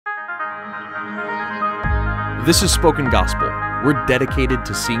This is Spoken Gospel. We're dedicated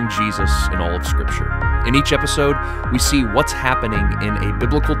to seeing Jesus in all of Scripture. In each episode, we see what's happening in a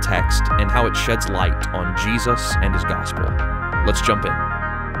biblical text and how it sheds light on Jesus and his gospel. Let's jump in.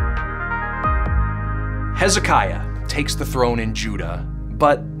 Hezekiah takes the throne in Judah,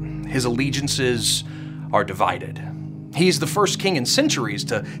 but his allegiances are divided. He's the first king in centuries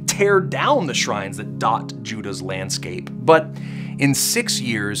to tear down the shrines that dot Judah's landscape. But in 6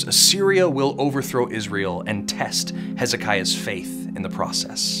 years, Assyria will overthrow Israel and test Hezekiah's faith in the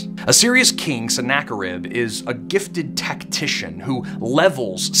process. Assyria's king, Sennacherib, is a gifted tactician who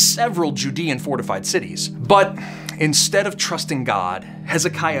levels several Judean fortified cities. But instead of trusting God,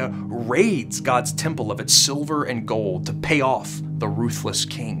 Hezekiah raids God's temple of its silver and gold to pay off the ruthless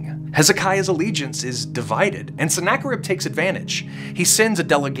king. Hezekiah's allegiance is divided, and Sennacherib takes advantage. He sends a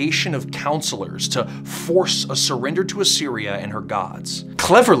delegation of counselors to force a surrender to Assyria and her gods.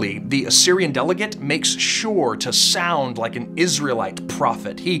 Cleverly, the Assyrian delegate makes sure to sound like an Israelite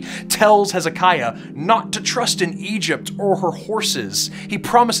prophet. He tells Hezekiah not to trust in Egypt or her horses. He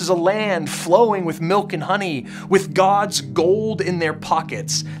promises a land flowing with milk and honey, with God's gold in their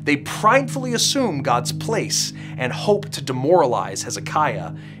pockets. They pridefully assume God's place and hope to demoralize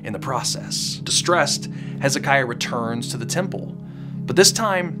Hezekiah in the process. Distressed, Hezekiah returns to the temple. But this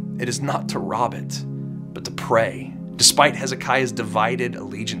time, it is not to rob it, but to pray. Despite Hezekiah's divided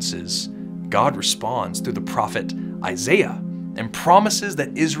allegiances, God responds through the prophet Isaiah and promises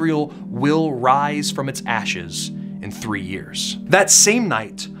that Israel will rise from its ashes in 3 years. That same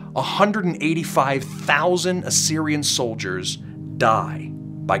night, 185,000 Assyrian soldiers die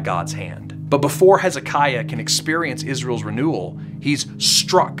by God's hand. But before Hezekiah can experience Israel's renewal, he's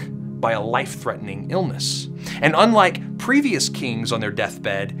struck by a life-threatening illness. And unlike previous kings on their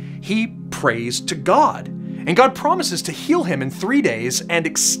deathbed, he prays to God. And God promises to heal him in 3 days and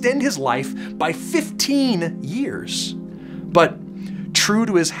extend his life by 15 years. But true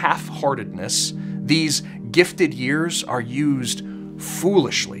to his half-heartedness, these gifted years are used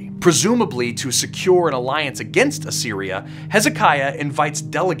foolishly. Presumably to secure an alliance against Assyria, Hezekiah invites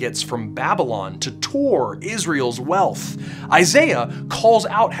delegates from Babylon to tour Israel's wealth. Isaiah calls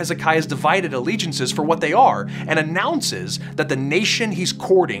out Hezekiah's divided allegiances for what they are and announces that the nation he's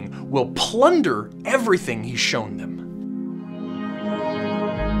courting will plunder everything he's shown them.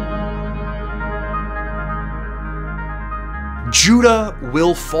 Judah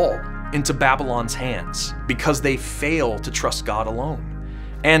will fall into Babylon's hands because they fail to trust God alone.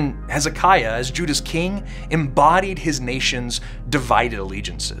 And Hezekiah, as Judah's king, embodied his nation's divided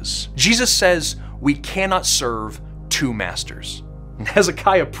allegiances. Jesus says we cannot serve two masters. And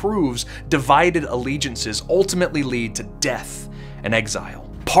Hezekiah proves divided allegiances ultimately lead to death and exile.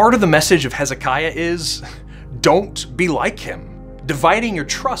 Part of the message of Hezekiah is, don't be like him. Dividing your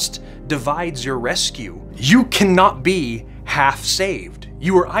trust divides your rescue. You cannot be half saved.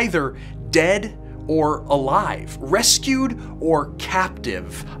 You are either dead or alive, rescued or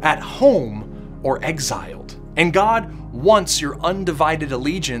captive, at home or exiled. And God wants your undivided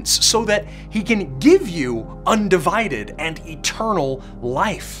allegiance so that he can give you undivided and eternal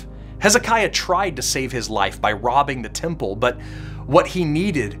life. Hezekiah tried to save his life by robbing the temple, but what he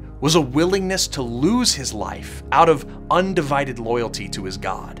needed was a willingness to lose his life out of undivided loyalty to his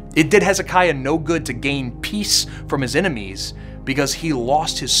God. It did Hezekiah no good to gain peace from his enemies because he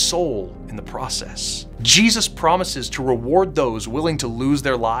lost his soul in the process. Jesus promises to reward those willing to lose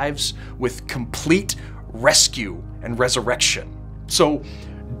their lives with complete rescue and resurrection. So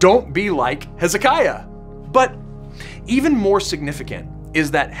don't be like Hezekiah. But even more significant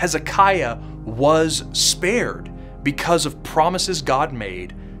is that Hezekiah was spared because of promises God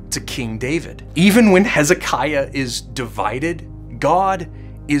made to King David. Even when Hezekiah is divided, God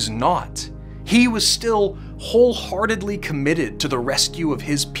is not. He was still wholeheartedly committed to the rescue of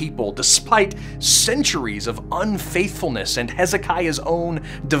his people despite centuries of unfaithfulness and Hezekiah's own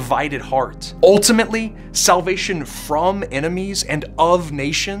divided heart. Ultimately, salvation from enemies and of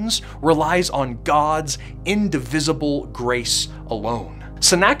nations relies on God's indivisible grace alone.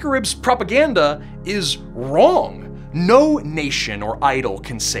 Sennacherib's propaganda is wrong. No nation or idol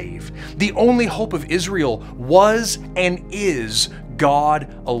can save. The only hope of Israel was and is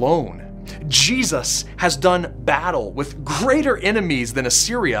God alone. Jesus has done battle with greater enemies than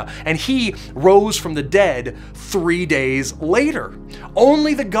Assyria, and he rose from the dead 3 days later.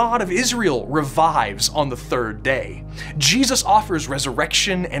 Only the God of Israel revives on the 3rd day. Jesus offers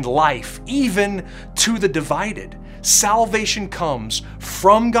resurrection and life even to the divided. Salvation comes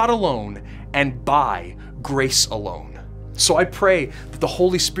from God alone and by grace alone. So I pray that the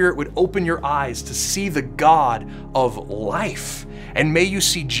Holy Spirit would open your eyes to see the God of life. And may you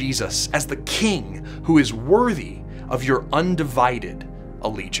see Jesus as the King who is worthy of your undivided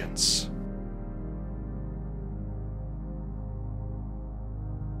allegiance.